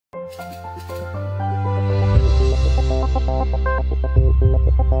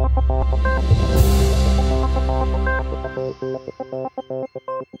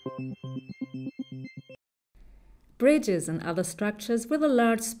Bridges and other structures with a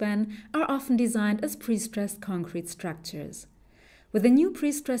large span are often designed as pre-stressed concrete structures. With a new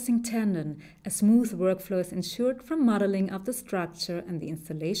pre-stressing tendon, a smooth workflow is ensured from modeling of the structure and the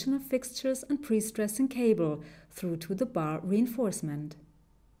installation of fixtures and pre-stressing cable through to the bar reinforcement.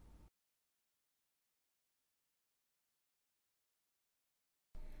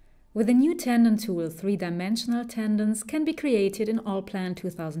 With a new tendon tool, three-dimensional tendons can be created in Allplan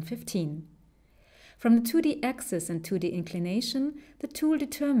 2015. From the 2D axis and 2D inclination, the tool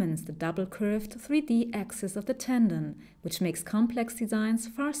determines the double-curved 3D axis of the tendon, which makes complex designs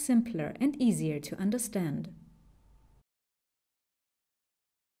far simpler and easier to understand.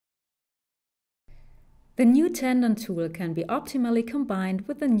 The new tendon tool can be optimally combined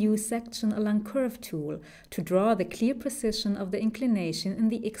with the new section along curve tool to draw the clear precision of the inclination in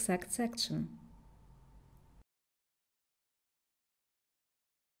the exact section.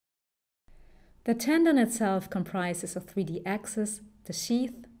 The tendon itself comprises a 3D axis, the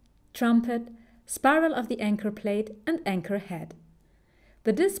sheath, trumpet, spiral of the anchor plate and anchor head.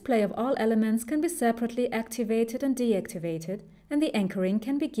 The display of all elements can be separately activated and deactivated, and the anchoring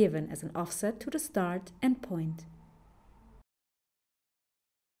can be given as an offset to the start and point.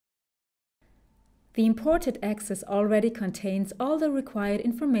 The imported axis already contains all the required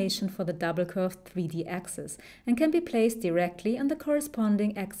information for the double-curved 3D axis and can be placed directly on the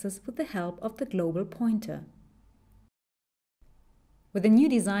corresponding axis with the help of the global pointer. With the new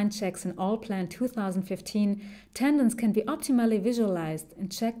design checks in Allplan 2015, tendons can be optimally visualized and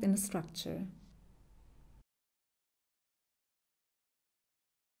checked in the structure.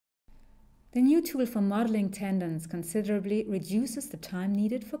 The new tool for modeling tendons considerably reduces the time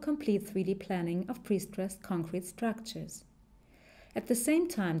needed for complete 3D planning of pre-stressed concrete structures. At the same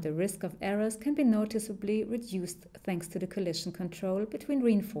time, the risk of errors can be noticeably reduced thanks to the collision control between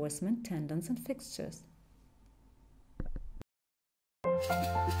reinforcement, tendons and fixtures.